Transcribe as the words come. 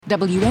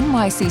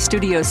WNYC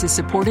Studios is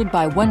supported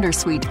by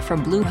Wondersuite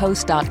from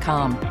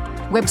Bluehost.com.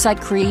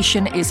 Website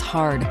creation is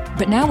hard,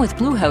 but now with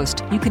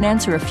Bluehost, you can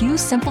answer a few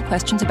simple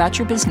questions about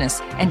your business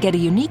and get a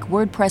unique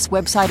WordPress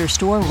website or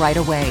store right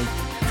away.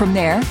 From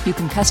there, you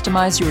can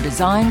customize your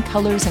design,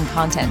 colors, and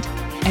content.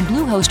 And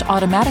Bluehost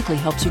automatically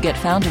helps you get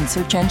found in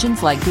search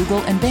engines like Google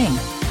and Bing.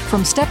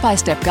 From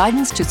step-by-step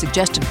guidance to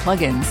suggested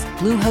plugins,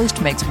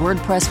 Bluehost makes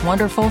WordPress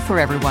wonderful for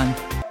everyone.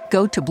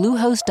 Go to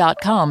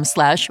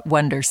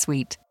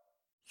bluehost.com/wondersuite.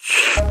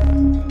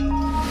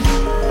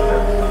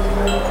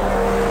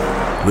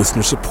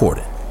 Listener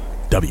supported.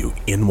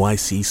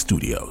 WNYC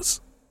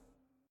Studios.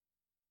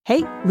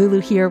 Hey, Lulu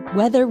here.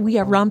 Whether we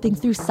are romping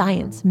through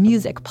science,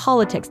 music,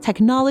 politics,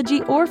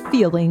 technology, or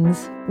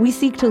feelings, we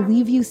seek to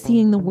leave you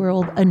seeing the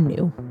world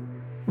anew.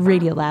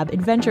 Radiolab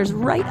adventures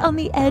right on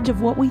the edge of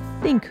what we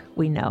think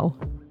we know.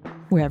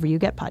 Wherever you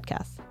get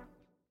podcasts.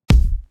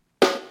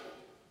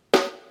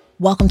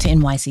 Welcome to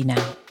NYC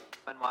Now,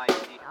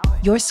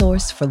 your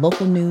source for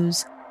local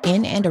news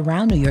in and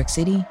around New York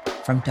City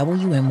from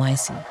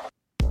WNYC.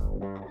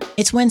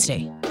 It's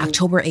Wednesday,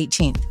 October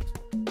 18th.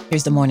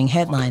 Here's the morning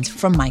headlines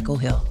from Michael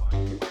Hill.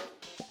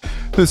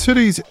 The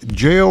city's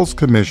jails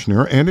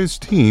commissioner and his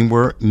team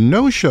were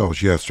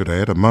no-shows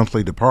yesterday at a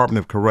monthly Department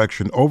of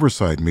Correction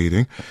oversight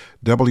meeting.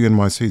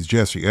 WNYC's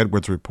Jesse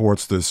Edwards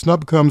reports the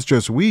snub comes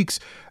just weeks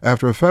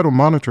after a federal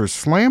monitor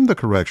slammed the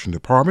correction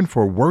department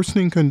for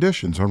worsening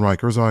conditions on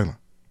Rikers Island.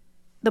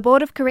 The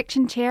Board of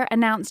Correction chair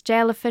announced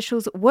jail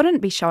officials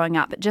wouldn't be showing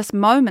up just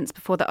moments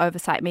before the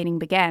oversight meeting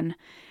began.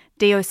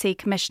 DOC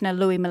Commissioner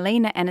Louis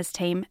Molina and his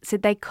team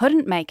said they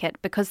couldn't make it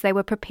because they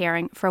were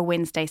preparing for a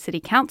Wednesday City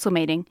Council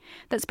meeting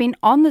that's been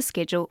on the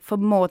schedule for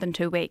more than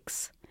 2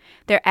 weeks.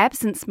 Their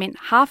absence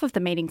meant half of the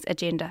meeting's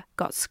agenda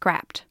got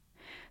scrapped.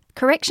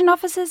 Correction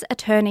officers,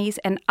 attorneys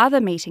and other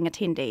meeting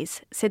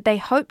attendees said they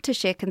hope to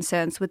share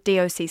concerns with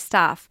DOC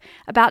staff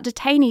about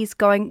detainees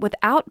going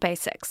without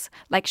basics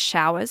like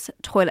showers,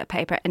 toilet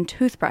paper and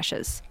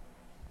toothbrushes.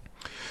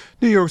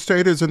 New York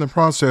State is in the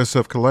process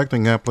of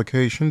collecting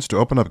applications to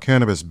open up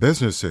cannabis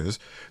businesses.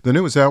 The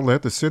news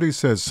outlet, the city,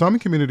 says some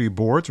community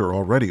boards are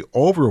already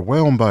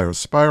overwhelmed by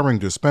aspiring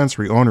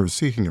dispensary owners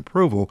seeking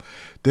approval.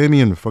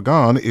 Damian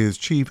Fagan is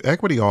Chief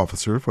Equity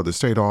Officer for the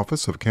State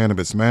Office of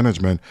Cannabis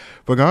Management.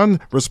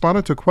 Fagan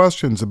responded to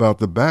questions about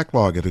the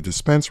backlog at a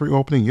dispensary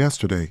opening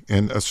yesterday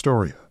in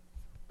Astoria.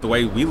 The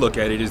way we look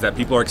at it is that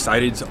people are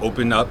excited to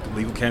open up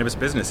legal cannabis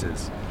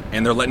businesses,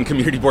 and they're letting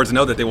community boards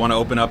know that they want to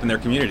open up in their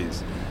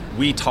communities.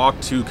 We talk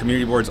to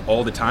community boards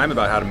all the time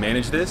about how to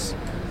manage this,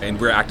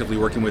 and we're actively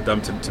working with them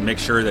to make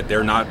sure that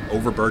they're not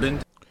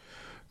overburdened.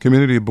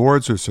 Community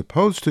boards are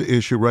supposed to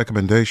issue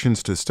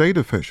recommendations to state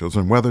officials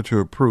on whether to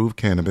approve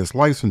cannabis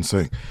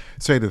licensing.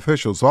 State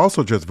officials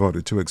also just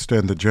voted to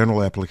extend the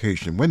general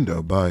application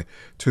window by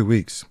 2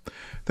 weeks.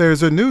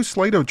 There's a new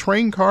slate of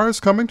train cars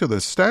coming to the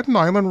Staten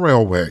Island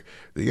Railway.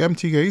 The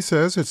MTA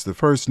says it's the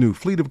first new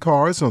fleet of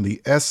cars on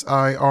the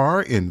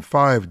SIR in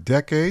 5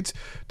 decades.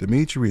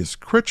 Demetrius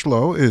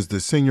Critchlow is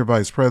the Senior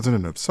Vice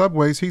President of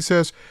Subways. He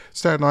says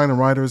Staten Island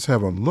riders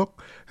have a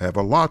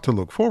lot to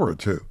look forward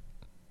to.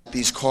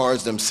 These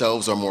cars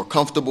themselves are more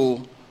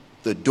comfortable.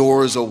 The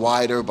doors are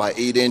wider by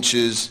 8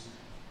 inches.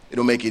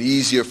 It'll make it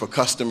easier for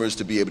customers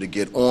to be able to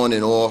get on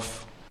and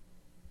off.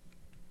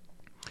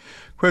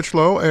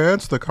 Critchlow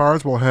adds the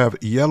cars will have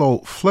yellow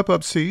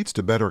flip-up seats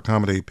to better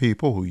accommodate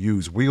people who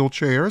use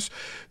wheelchairs.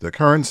 The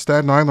current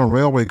Staten Island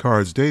Railway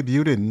cars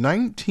debuted in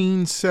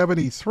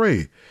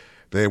 1973.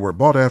 They were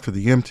bought after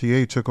the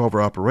MTA took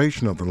over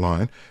operation of the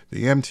line.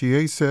 The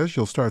MTA says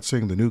you'll start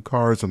seeing the new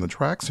cars on the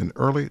tracks in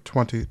early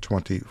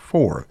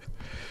 2024.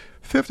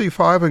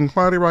 55 and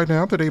cloudy right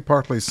now. Today,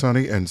 partly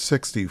sunny and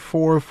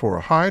 64 for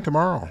a high.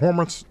 Tomorrow,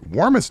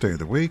 warmest day of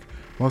the week,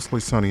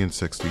 mostly sunny and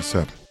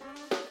 67.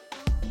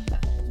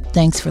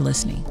 Thanks for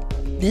listening.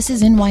 This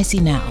is NYC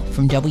Now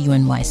from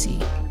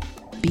WNYC.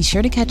 Be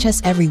sure to catch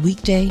us every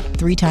weekday,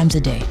 3 times a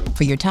day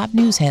for your top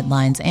news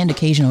headlines and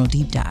occasional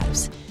deep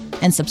dives.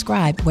 And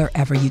subscribe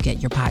wherever you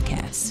get your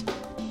podcasts.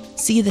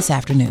 See you this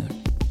afternoon.